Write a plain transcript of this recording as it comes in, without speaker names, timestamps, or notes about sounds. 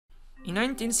In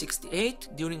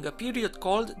 1968, during a period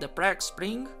called the Prague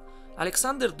Spring,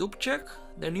 Alexander Dubček,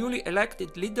 the newly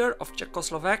elected leader of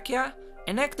Czechoslovakia,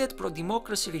 enacted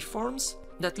pro-democracy reforms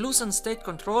that loosened state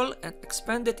control and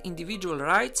expanded individual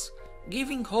rights,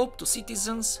 giving hope to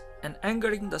citizens and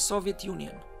angering the Soviet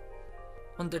Union.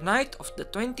 On the night of the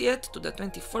 20th to the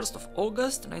 21st of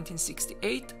August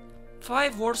 1968,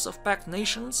 5 Warsaw Pact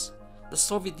nations, the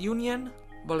Soviet Union,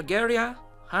 Bulgaria,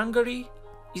 Hungary,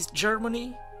 East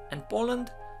Germany, and Poland,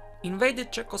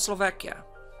 invaded Czechoslovakia.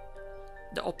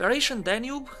 The Operation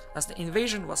Danube, as the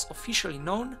invasion was officially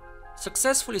known,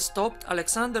 successfully stopped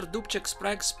Alexander Dubček's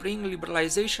Prague Spring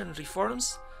liberalization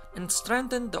reforms and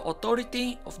strengthened the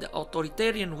authority of the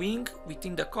authoritarian wing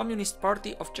within the Communist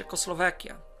Party of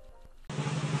Czechoslovakia.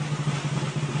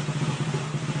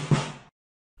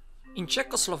 In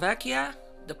Czechoslovakia,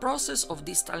 the process of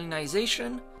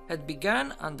de-Stalinization had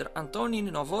begun under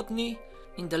Antonín Novotný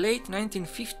in the late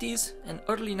 1950s and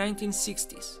early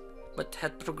 1960s, but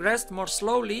had progressed more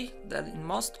slowly than in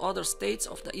most other states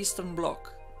of the Eastern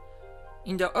Bloc.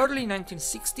 In the early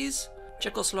 1960s,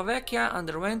 Czechoslovakia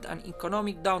underwent an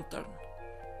economic downturn.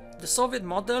 The Soviet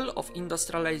model of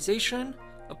industrialization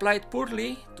applied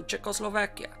poorly to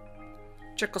Czechoslovakia.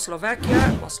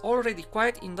 Czechoslovakia was already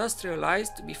quite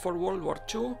industrialized before World War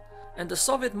II, and the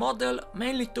Soviet model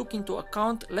mainly took into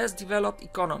account less developed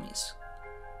economies.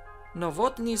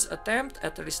 Novotny's attempt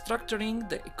at restructuring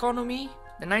the economy,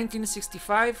 the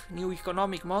 1965 New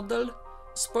Economic Model,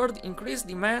 spurred increased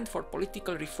demand for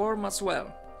political reform as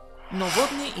well.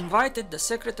 Novotny invited the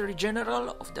Secretary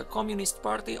General of the Communist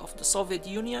Party of the Soviet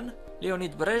Union,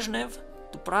 Leonid Brezhnev,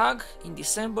 to Prague in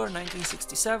December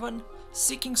 1967,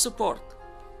 seeking support,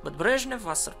 but Brezhnev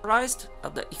was surprised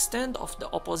at the extent of the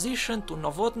opposition to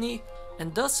Novotny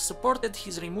and thus supported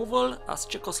his removal as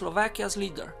Czechoslovakia's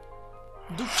leader.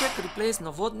 Dubček replaced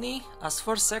Novotny as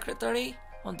first secretary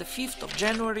on the 5th of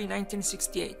January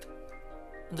 1968.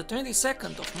 On the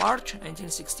 22nd of March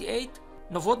 1968,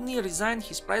 Novotny resigned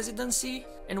his presidency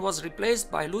and was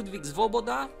replaced by Ludvík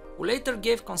Svoboda, who later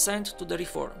gave consent to the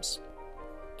reforms.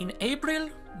 In April,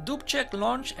 Dubček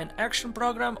launched an action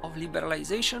program of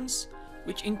liberalizations,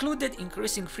 which included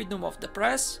increasing freedom of the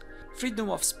press, freedom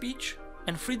of speech,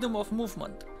 and freedom of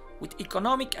movement, with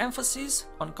economic emphasis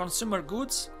on consumer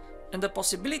goods and the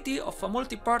possibility of a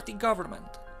multi-party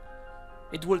government.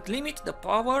 It would limit the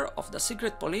power of the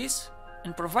secret police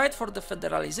and provide for the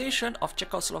federalization of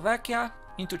Czechoslovakia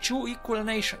into 2 equal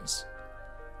nations.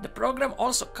 The program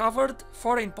also covered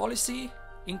foreign policy,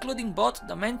 including both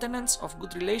the maintenance of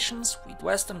good relations with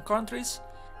Western countries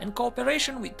and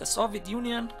cooperation with the Soviet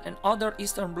Union and other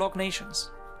Eastern Bloc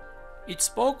nations. It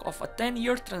spoke of a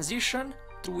 10-year transition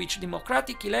through which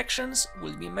democratic elections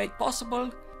would be made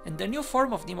possible and the new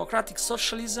form of democratic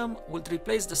socialism would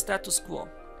replace the status quo.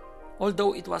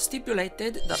 Although it was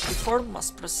stipulated that reform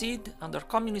must proceed under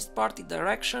Communist Party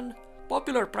direction,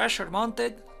 popular pressure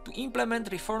mounted to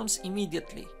implement reforms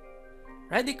immediately.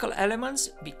 Radical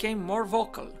elements became more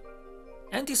vocal.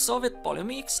 Anti-Soviet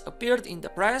polemics appeared in the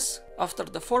press after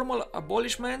the formal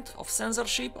abolishment of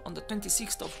censorship on the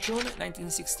 26th of June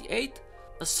 1968,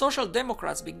 as Social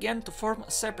Democrats began to form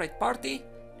a separate party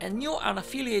and new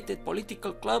unaffiliated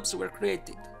political clubs were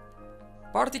created.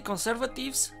 Party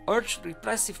conservatives urged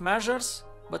repressive measures,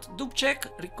 but Dubček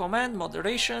recommended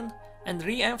moderation and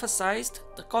re-emphasized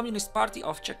the Communist Party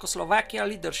of Czechoslovakia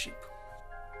leadership.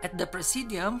 At the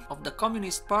Presidium of the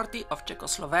Communist Party of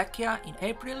Czechoslovakia in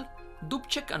April,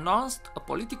 Dubček announced a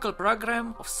political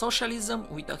program of socialism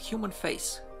with a human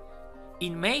face.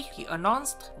 In May, he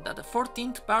announced that the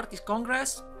 14th Party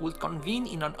Congress would convene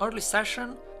in an early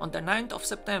session on the 9th of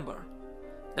September.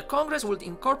 The Congress would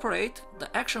incorporate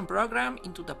the action program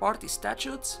into the party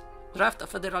statutes, draft a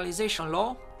federalization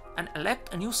law, and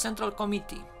elect a new central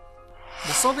committee.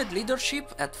 The Soviet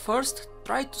leadership at first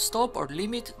tried to stop or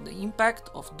limit the impact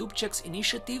of Dubček's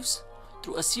initiatives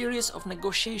through a series of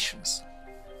negotiations.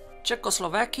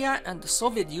 Czechoslovakia and the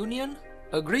Soviet Union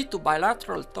agreed to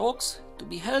bilateral talks to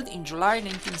be held in July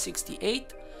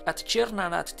 1968 at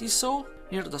Černá nad Tisou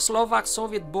near the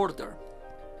Slovak-Soviet border.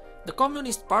 The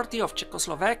Communist Party of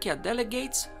Czechoslovakia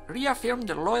delegates reaffirmed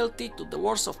their loyalty to the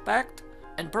Warsaw Pact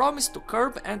and promised to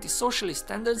curb anti-socialist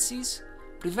tendencies,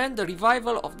 prevent the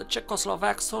revival of the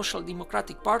Czechoslovak Social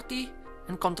Democratic Party,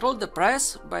 and control the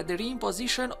press by the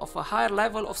reimposition of a higher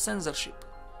level of censorship.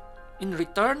 In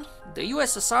return, the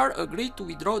USSR agreed to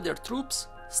withdraw their troops,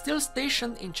 still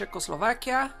stationed in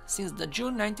Czechoslovakia since the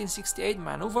June 1968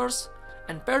 maneuvers,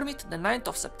 and permit the 9th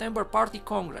of September Party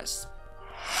Congress.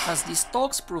 As these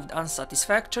talks proved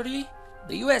unsatisfactory,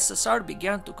 the USSR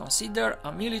began to consider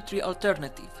a military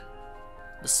alternative.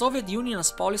 The Soviet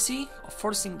Union's policy of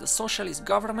forcing the socialist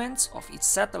governments of its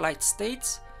satellite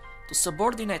states to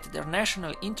subordinate their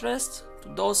national interests to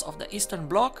those of the Eastern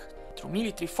Bloc through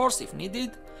military force if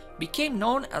needed became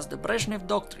known as the Brezhnev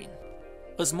Doctrine.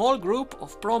 A small group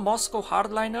of pro-Moscow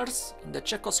hardliners in the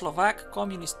Czechoslovak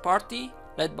Communist Party,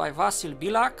 led by Vasil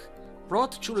Bilak,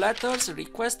 wrote 2 letters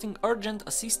requesting urgent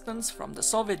assistance from the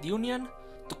Soviet Union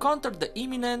to counter the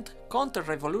imminent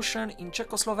counter-revolution in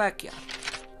Czechoslovakia.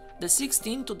 The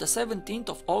 16th to the 17th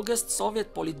of August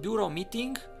Soviet Politburo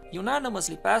meeting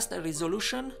unanimously passed a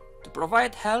resolution to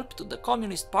provide help to the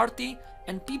Communist Party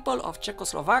and people of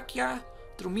Czechoslovakia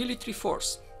through military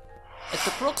force. At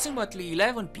approximately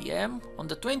 11 p.m. on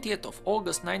the 20th of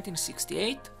August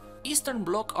 1968, Eastern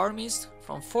Bloc armies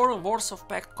from 4 Warsaw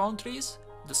Pact countries,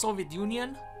 the Soviet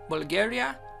Union,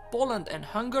 Bulgaria, Poland and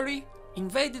Hungary,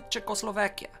 invaded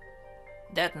Czechoslovakia.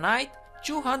 That night,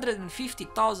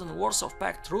 250,000 Warsaw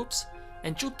Pact troops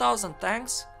and 2,000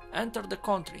 tanks entered the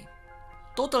country.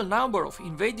 Total number of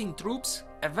invading troops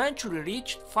eventually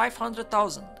reached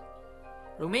 500,000.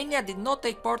 Romania did not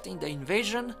take part in the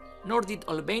invasion, nor did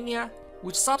Albania,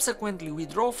 which subsequently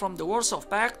withdrew from the Warsaw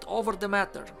Pact over the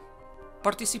matter.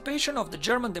 Participation of the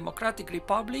German Democratic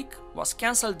Republic was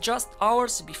cancelled just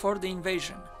hours before the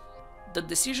invasion. The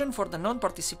decision for the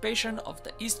non-participation of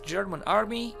the East German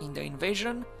army in the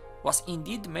invasion was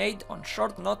indeed made on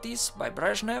short notice by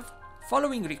Brezhnev,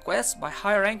 following requests by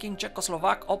high-ranking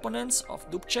Czechoslovak opponents of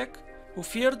Dubček, who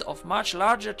feared of much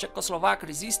larger Czechoslovak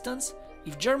resistance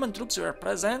if German troops were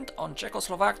present on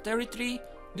Czechoslovak territory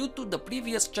due to the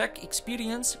previous Czech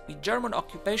experience with German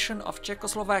occupation of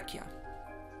Czechoslovakia.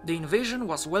 The invasion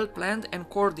was well planned and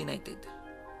coordinated.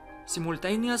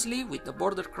 Simultaneously with the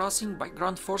border crossing by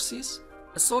ground forces,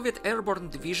 a Soviet airborne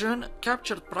division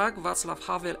captured Prague Václav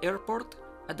Havel Airport,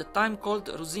 at the time called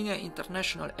Ruzyně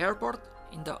International Airport,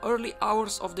 in the early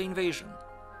hours of the invasion.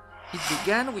 It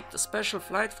began with a special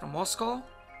flight from Moscow,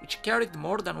 which carried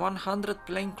more than 100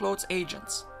 plainclothes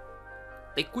agents.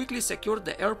 They quickly secured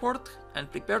the airport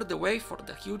and prepared the way for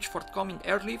the huge forthcoming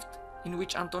airlift, in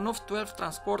which Antonov 12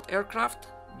 transport aircraft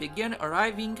began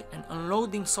arriving and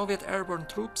unloading Soviet airborne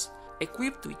troops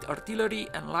equipped with artillery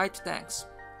and light tanks.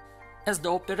 As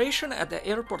the operation at the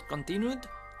airport continued,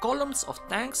 columns of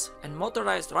tanks and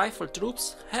motorized rifle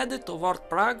troops headed toward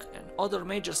Prague and other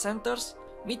major centers,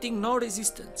 meeting no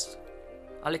resistance.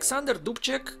 Alexander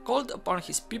Dubček called upon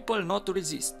his people not to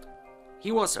resist.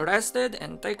 He was arrested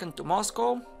and taken to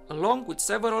Moscow, along with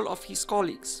several of his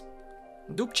colleagues.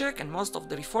 Dubček and most of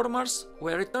the reformers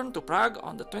were returned to Prague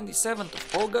on the 27th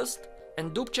of August,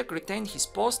 and Dubček retained his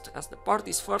post as the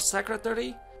party's first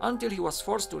secretary until he was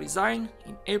forced to resign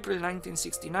in April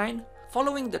 1969,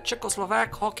 following the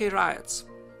Czechoslovak hockey riots.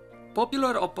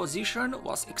 Popular opposition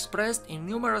was expressed in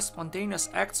numerous spontaneous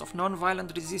acts of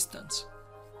non-violent resistance.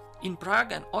 In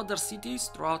Prague and other cities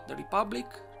throughout the Republic,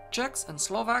 Czechs and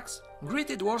Slovaks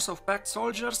greeted Warsaw Pact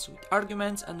soldiers with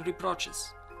arguments and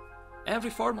reproaches. Every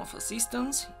form of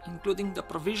assistance, including the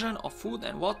provision of food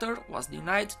and water, was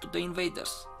denied to the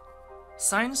invaders.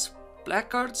 Signs,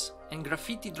 placards, and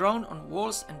graffiti drawn on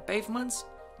walls and pavements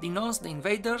denounced the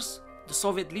invaders, the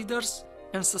Soviet leaders,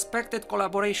 and suspected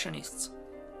collaborationists.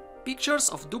 Pictures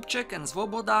of Dubček and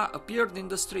Svoboda appeared in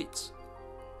the streets.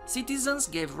 Citizens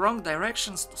gave wrong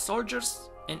directions to soldiers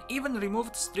and even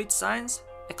removed street signs,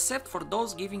 except for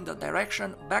those giving the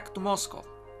direction back to Moscow.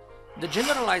 The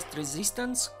generalized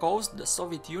resistance caused the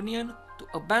Soviet Union to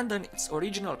abandon its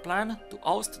original plan to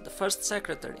oust the first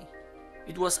secretary.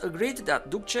 It was agreed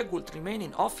that Dubček would remain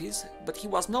in office, but he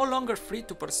was no longer free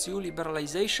to pursue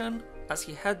liberalization as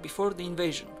he had before the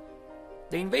invasion.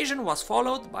 The invasion was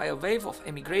followed by a wave of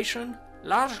emigration,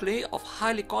 largely of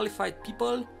highly qualified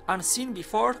people, unseen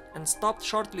before and stopped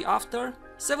shortly after,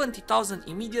 70,000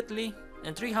 immediately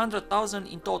and 300,000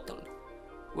 in total.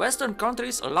 Western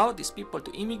countries allowed these people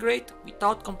to immigrate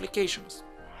without complications.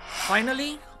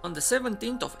 Finally, on the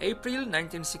 17th of April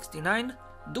 1969,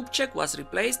 Dubček was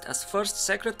replaced as first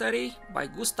secretary by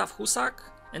Gustav Husak,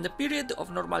 and a period of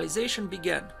normalization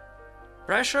began.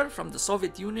 Pressure from the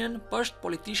Soviet Union pushed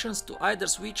politicians to either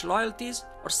switch loyalties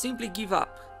or simply give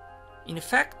up. In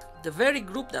fact, the very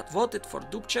group that voted for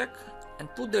Dubček and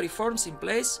put the reforms in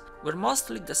place were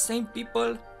mostly the same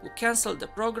people who cancelled the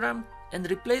program and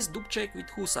replaced Dubček with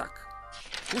Husak.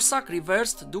 Husak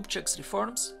reversed Dubček's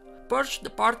reforms, purged the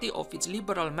party of its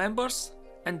liberal members,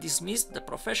 and dismissed the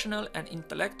professional and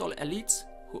intellectual elites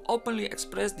who openly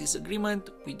expressed disagreement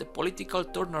with the political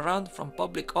turnaround from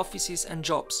public offices and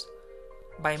jobs.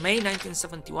 By May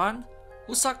 1971,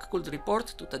 Husak could report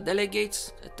to the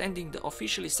delegates attending the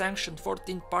officially sanctioned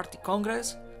 14th Party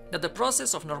Congress that the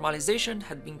process of normalization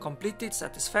had been completed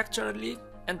satisfactorily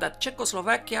and that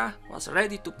Czechoslovakia was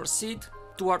ready to proceed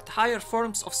toward higher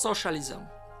forms of socialism.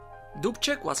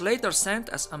 Dubček was later sent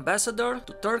as ambassador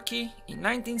to Turkey in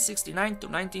 1969 to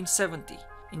 1970,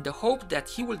 in the hope that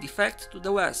he will defect to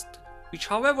the West, which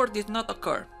however did not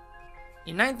occur.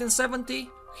 In 1970,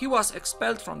 he was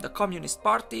expelled from the Communist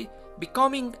Party,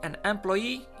 becoming an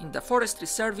employee in the forestry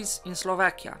service in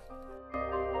Slovakia.